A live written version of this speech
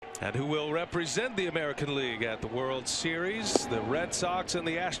And who will represent the American League at the World Series? The Red Sox and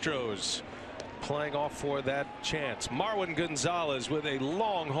the Astros playing off for that chance. Marwin Gonzalez with a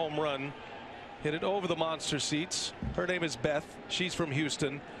long home run. Hit it over the monster seats. Her name is Beth. She's from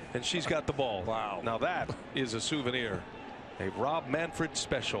Houston, and she's got the ball. Wow. Now that is a souvenir. A Rob Manfred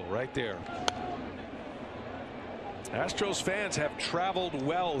special right there. Astros fans have traveled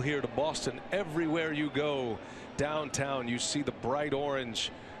well here to Boston. Everywhere you go downtown, you see the bright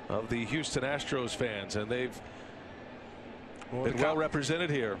orange of the Houston Astros fans, and they've been well represented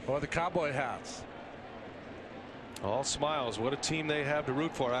here. Or the cowboy hats. All smiles. What a team they have to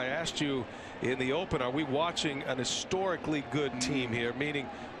root for. I asked you in the open, are we watching an historically good team here, meaning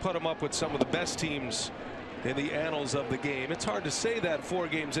put them up with some of the best teams in the annals of the game? It's hard to say that 4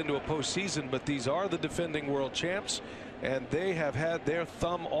 games into a postseason, but these are the defending world champs, and they have had their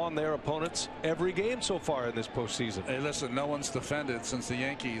thumb on their opponents every game so far in this postseason. Hey, listen, no one's defended since the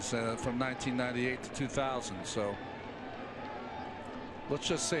Yankees from 1998 to 2000. So let's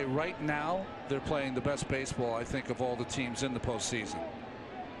just say right now they're playing the best baseball, I think, of all the teams in the postseason.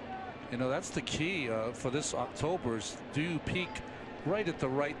 You know, that's the key for this October, is do you peak right at the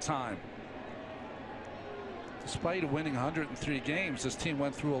right time? Despite winning 103 games, this team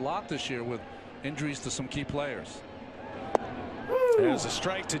went through a lot this year with injuries to some key players. There's a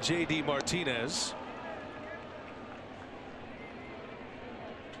strike to J.D. Martinez.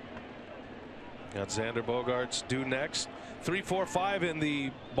 Got Xander Bogaerts due next. 3, 4, 5 in the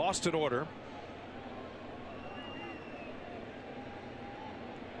Boston order.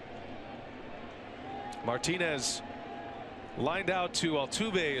 Martinez lined out to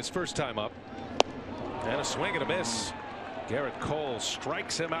Altuve his first time up. And a swing and a miss. Garrett Cole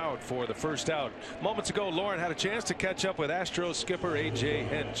strikes him out for the first out. Moments ago, Lauren had a chance to catch up with Astros skipper A.J.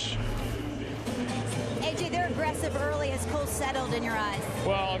 Hinch. A.J., they're aggressive early. Has Cole settled in your eyes?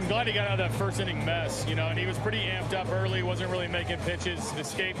 Well, I'm glad he got out of that first inning mess, you know, and he was pretty amped up early, wasn't really making pitches.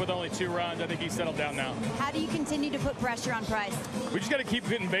 Escaped with only 2 runs. I think he's settled down now. How do you continue to put pressure on Price? We just got to keep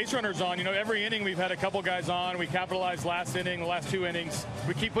getting base runners on. You know, every inning we've had a couple guys on. We capitalized last inning, the last 2 innings.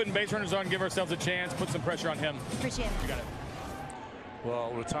 We keep putting base runners on, give ourselves a chance, put some pressure on him. Appreciate it. You got it.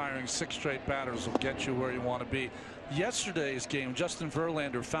 Well, retiring 6 straight batters will get you where you want to be. Yesterday's game, Justin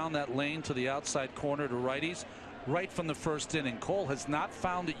Verlander found that lane to the outside corner to righties right from the first inning. Cole has not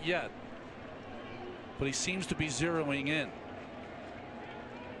found it yet, but he seems to be zeroing in.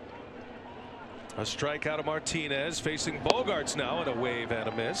 A strikeout of Martinez, facing Bogaerts now, and a wave and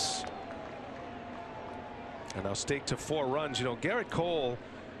a miss. And now staked to 4 runs. You know, Garrett Cole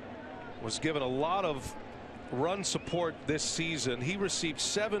was given a lot of run support this season. He received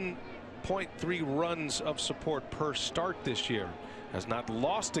 7.3 runs of support per start this year. Has not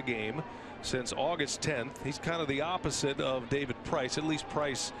lost a game since August 10th. He's kind of the opposite of David Price, at least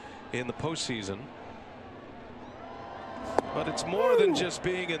Price in the postseason. But it's more than just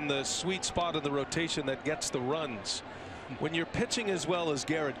being in the sweet spot of the rotation that gets the runs. When you're pitching as well as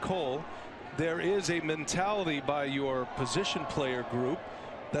Garrett Cole, there is a mentality by your position player group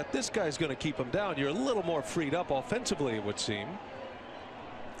that this guy's going to keep him down. You're a little more freed up offensively, it would seem.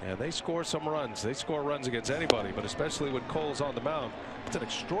 And they score some runs. They score runs against anybody, but especially when Cole's on the mound. It's an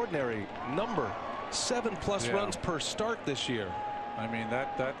extraordinary number. 7+ runs per start this year. I mean,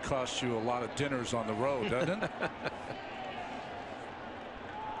 that costs you a lot of dinners on the road, doesn't it?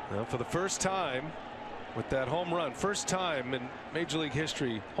 Well, for the first time with that home run, first time in Major League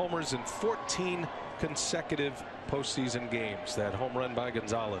history, homers in 14 consecutive postseason games. That home run by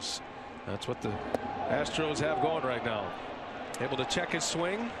Gonzalez. That's what the Astros have going right now. Able to check his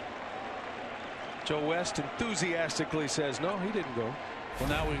swing. Joe West enthusiastically says no, he didn't go. Well,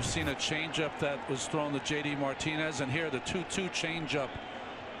 now we've seen a changeup that was thrown to J.D. Martinez, and here the 2-2 changeup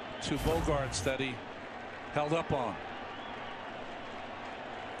to Bogaerts that he held up on.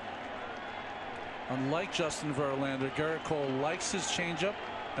 Unlike Justin Verlander, Garrett Cole likes his changeup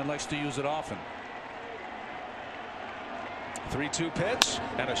and likes to use it often. 3-2 pitch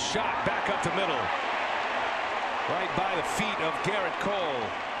and a shot back up the middle. Right by the feet of Garrett Cole,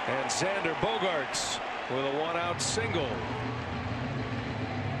 and Xander Bogaerts with a 1-out single.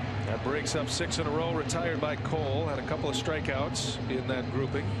 That breaks up 6 in a row. Retired by Cole. Had a couple of strikeouts in that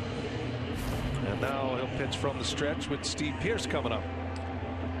grouping. And now he'll pitch from the stretch with Steve Pearce coming up.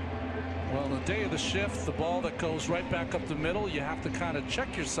 Well, on the day of the shift, the ball that goes right back up the middle, you have to kind of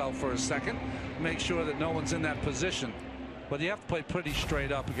check yourself for a second, make sure that no one's in that position. But you have to play pretty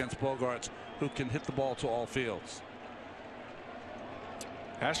straight up against Bogaerts, who can hit the ball to all fields.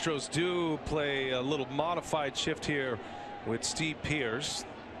 Astros do play a little modified shift here with Steve Pearce,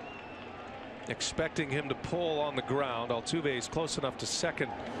 expecting him to pull on the ground. Altuve is close enough to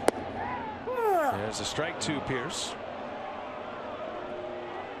second There's a strike to Pierce.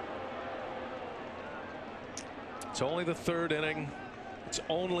 It's only the third inning. It's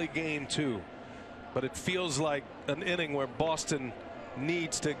only game 2. But it feels like an inning where Boston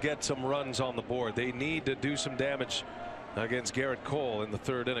needs to get some runs on the board. They need to do some damage against Garrett Cole in the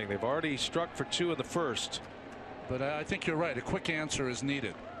third inning. They've already struck for 2 in the first. But I think you're right. A quick answer is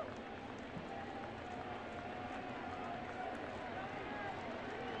needed.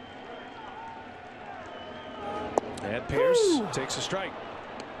 And Pierce takes a strike.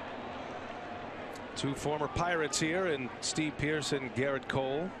 2 former Pirates here in Steve Pierce and Garrett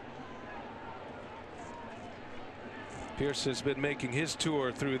Cole. Pierce has been making his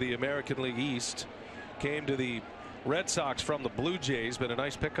tour through the American League East. Came to the Red Sox from the Blue Jays. Been a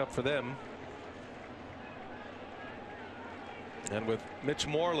nice pickup for them. And with Mitch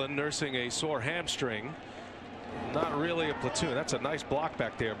Moreland nursing a sore hamstring, not really a platoon. That's a nice block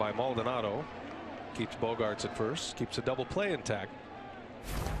back there by Maldonado. Keeps Bogarts at first. Keeps a double play intact.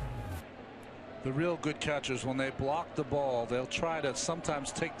 The real good catchers, when they block the ball, they'll try to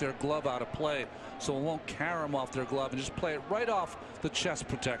sometimes take their glove out of play so it won't carry them off their glove and just play it right off the chest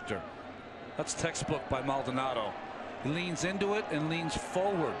protector. That's textbook by Maldonado. He leans into it and leans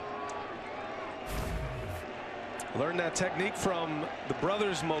forward. Learned that technique from the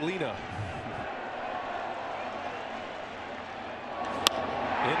brothers Molina.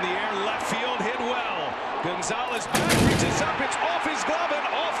 In the air, left field, hit well. Gonzalez back, reaches up, it's off his glove and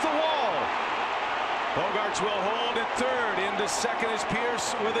off the wall. Bogarts will hold at third. Into second is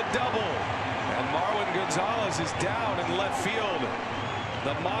Pierce with a double. And Marwin Gonzalez is down in left field.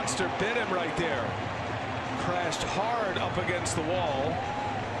 The monster bit him right there. Crashed hard up against the wall.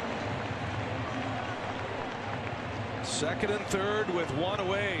 Second and third with 1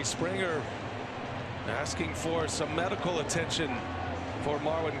 away. Springer asking for some medical attention for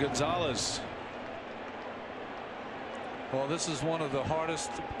Marwin Gonzalez. Well, this is one of the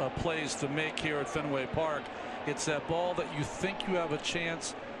hardest plays to make here at Fenway Park. It's that ball that you think you have a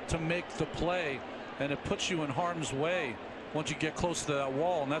chance to make the play, and it puts you in harm's way once you get close to that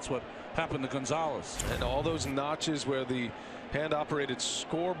wall, and that's what happened to Gonzalez. And all those notches where the hand-operated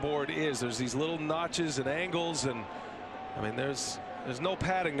scoreboard is, there's these little notches and angles, and I mean there's no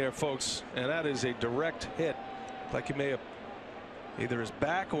padding there, folks, and that is a direct hit. Like he may have either his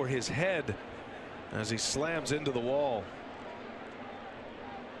back or his head as he slams into the wall.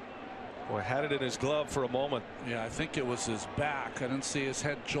 Boy, had it in his glove for a moment. Yeah, I think it was his back. I didn't see his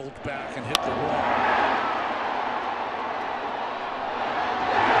head jolt back and hit the wall.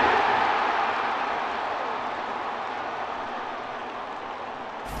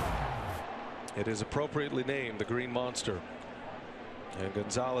 It is appropriately named the Green Monster. And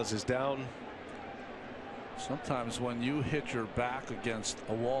Gonzalez is down. Sometimes when you hit your back against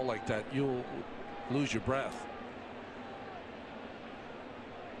a wall like that, you'll lose your breath.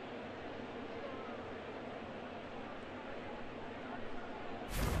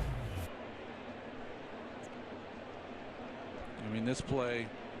 I mean, this play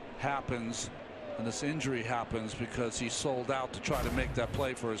happens and this injury happens because he sold out to try to make that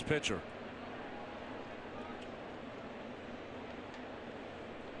play for his pitcher.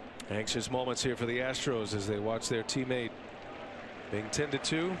 Anxious moments here for the Astros as they watch their teammate being tended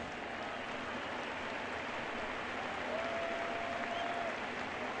to.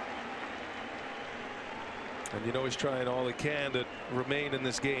 And you know he's trying all he can to remain in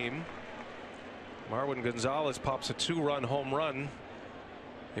this game. Marwin Gonzalez pops a 2-run home run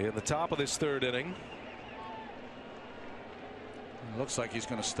in the top of this third inning. It looks like he's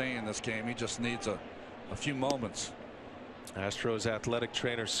going to stay in this game. He just needs a few moments. Astros athletic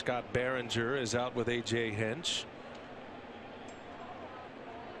trainer Scott Behringer is out with A.J. Hinch.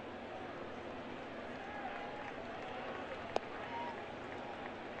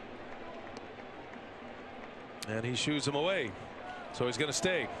 And he shoos him away. So he's going to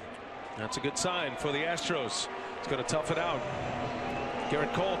stay. That's a good sign for the Astros. He's going to tough it out.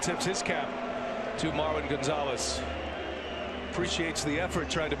 Garrett Cole tips his cap to Marwin Gonzalez. Appreciates the effort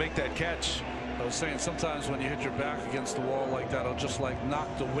trying to make that catch. I was saying sometimes when you hit your back against the wall like that, it'll just like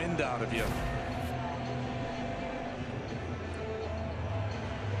knock the wind out of you.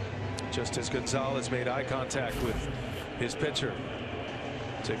 Just as Gonzalez made eye contact with his pitcher.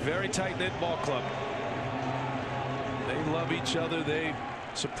 It's a very tight-knit ball club. They love each other. They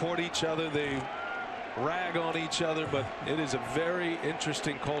support each other. They rag on each other. But it is a very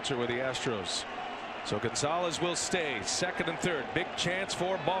interesting culture with the Astros. So Gonzalez will stay. Second and third. Big chance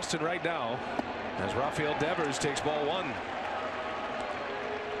for Boston right now as Rafael Devers takes ball 1.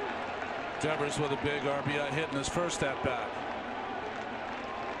 Devers with a big RBI hit in his first at bat.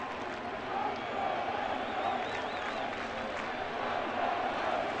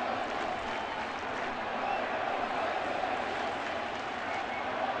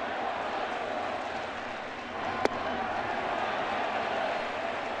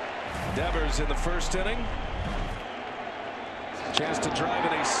 Devers in the first inning. Chance to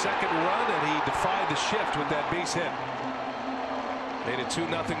drive in a second run, and he defied the shift with that base hit. Made it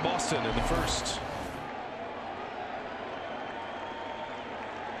 2-0 Boston in the first.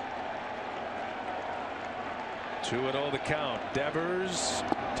 Two and oh the count. Devers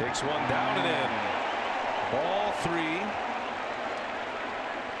takes one down and in. Ball three.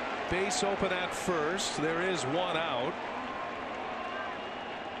 Base open at first. There is one out.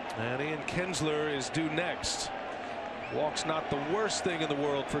 And Ian Kinsler is due next. Walk's not the worst thing in the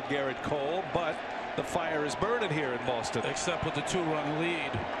world for Garrett Cole, but the fire is burning here in Boston. Except with the 2-run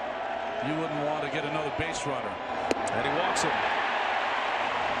lead, you wouldn't want to get another base runner. And he walks him.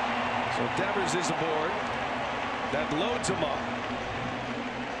 So Devers is aboard. That loads him up.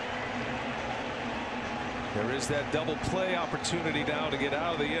 There is that double play opportunity now to get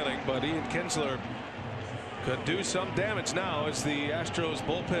out of the inning, but Ian Kinsler could do some damage now as the Astros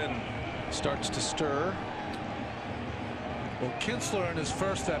bullpen starts to stir. Well, Kinsler in his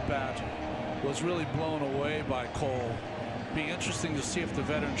first at bat was really blown away by Cole. Be interesting to see if the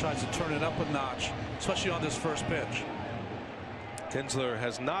veteran tries to turn it up a notch, especially on this first pitch. Kinsler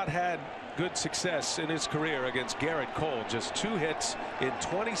has not had good success in his career against Garrett Cole. Just 2 hits in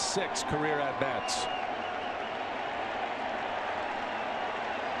 26 career at bats.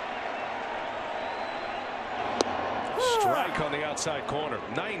 Strike on the outside corner.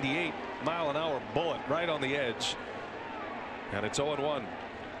 98-mile-an-hour bullet right on the edge. And it's 0-1.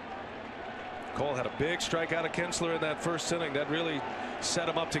 Cole had a big strike out of Kinsler in that first inning. That really set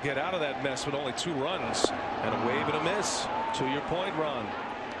him up to get out of that mess with only 2 runs and a wave and a miss. To your point, Ron.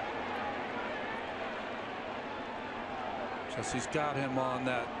 Just he's got him on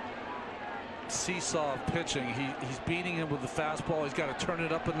that seesaw of pitching. He's beating him with the fastball. He's got to turn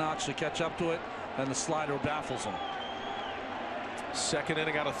it up a notch to catch up to it, and the slider baffles him. Second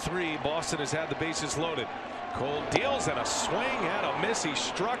inning out of 3. Boston has had the bases loaded. Cole deals and a swing and a miss. He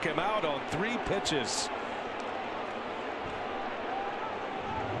struck him out on 3 pitches.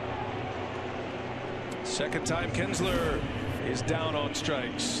 Second time Kinsler is down on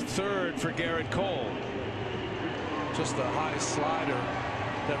strikes. Third for Garrett Cole. Just a high slider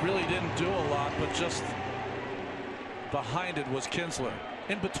that really didn't do a lot, but just behind it was Kinsler.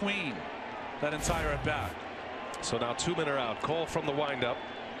 In between that entire at bat. So now 2 men are out. Cole from the windup.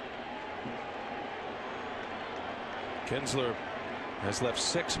 Kinsler has left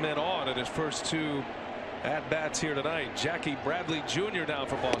 6 men on in his first 2 at bats here tonight. Jackie Bradley Jr. down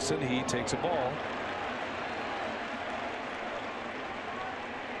for Boston. He takes a ball.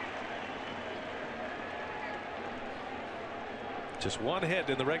 Just 1 hit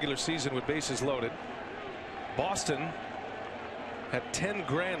in the regular season with bases loaded. Boston had 10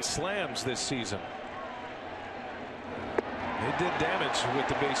 grand slams this season. They did damage with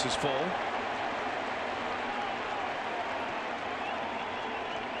the bases full.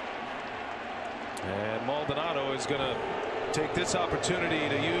 And Maldonado is going to take this opportunity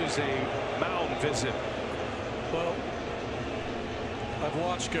to use a mound visit. Well, I've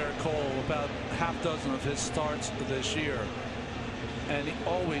watched Garrett Cole about half dozen of his starts this year, and he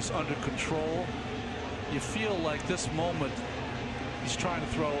always under control. You feel like this moment he's trying to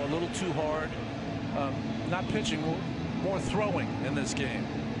throw a little too hard. Not pitching, more throwing in this game.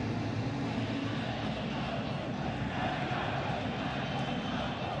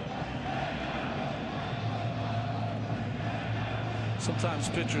 Sometimes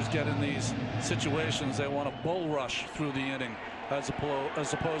pitchers get in these situations, they want to bull rush through the inning as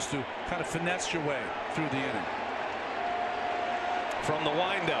opposed to kind of finesse your way through the inning. From the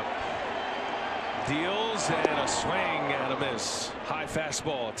windup, deals and a swing and a miss. High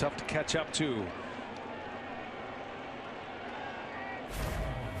fastball, tough to catch up to.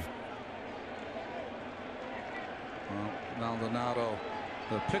 Well, Maldonado,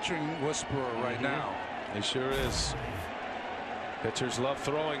 the pitching whisperer right now. He sure is. Pitchers love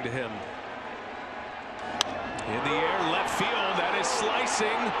throwing to him. In the air, left field. That is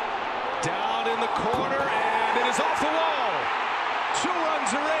slicing down in the corner, and it is off the wall. 2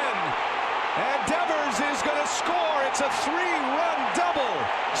 runs are in, and Devers is going to score. It's a 3-run double.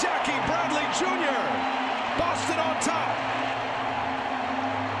 Jackie Bradley Jr. Boston on top.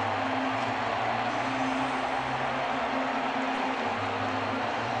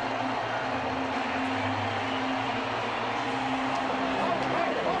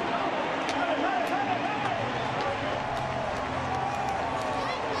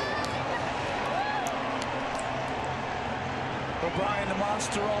 O'Brien, the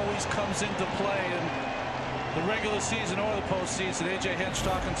monster, always comes into play in the regular season or the postseason. A.J. Hinch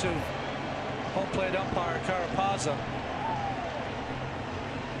talking to home plate umpire Carapazza.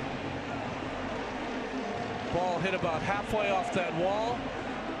 Ball hit about halfway off that wall.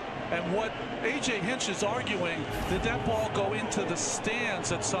 And what A.J. Hinch is arguing, did that ball go into the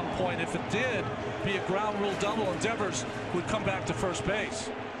stands at some point? If it did, be a ground rule double, and Devers would come back to first base.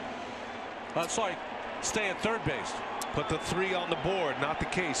 Sorry, stay at third base. Put the 3 on the board. Not the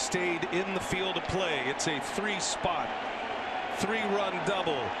case. Stayed in the field of play. It's a 3-spot, 3-run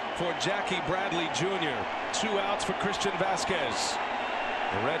double for Jackie Bradley Jr. 2 outs for Christian Vasquez.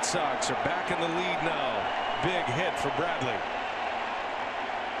 The Red Sox are back in the lead now. Big hit for Bradley.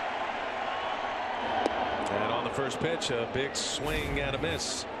 And on the first pitch, a big swing and a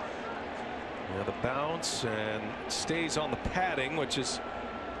miss. The bounce and stays on the padding, which is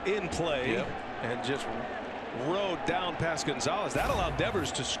in play. Yep. And just rode down past Gonzalez. That allowed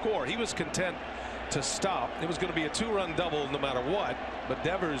Devers to score. He was content to stop. It was going to be a 2-run double no matter what, but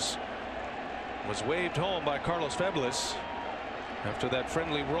Devers was waved home by Carlos Feblis after that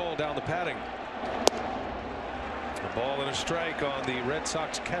friendly roll down the padding. A ball and a strike on the Red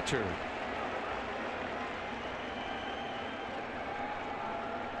Sox catcher.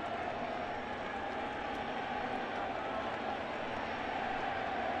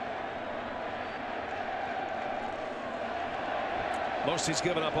 Most he's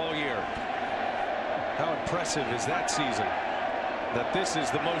given up all year. How impressive is that season? That this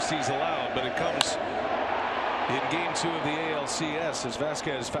is the most he's allowed, but it comes in game 2 of the ALCS as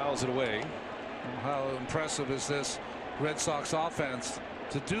Vasquez fouls it away. How impressive is this Red Sox offense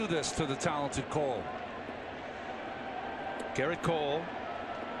to do this to the talented Cole? Garrett Cole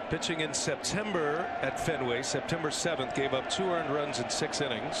pitching in September at Fenway, September 7th, gave up 2 earned runs in 6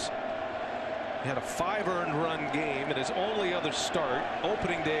 innings. He had a 5 earned run game in his only other start,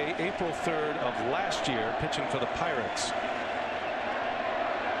 opening day April 3rd of last year, pitching for the Pirates.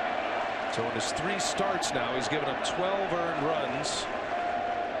 So in his 3 starts now, he's given up 12 earned runs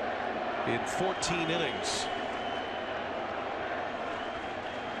in 14 innings.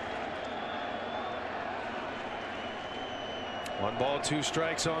 One ball, 2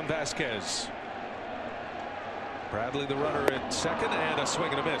 strikes on Vasquez. Bradley the runner at second, and a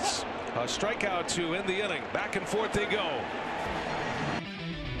swing and a miss. A strikeout to end the inning. Back and forth they go.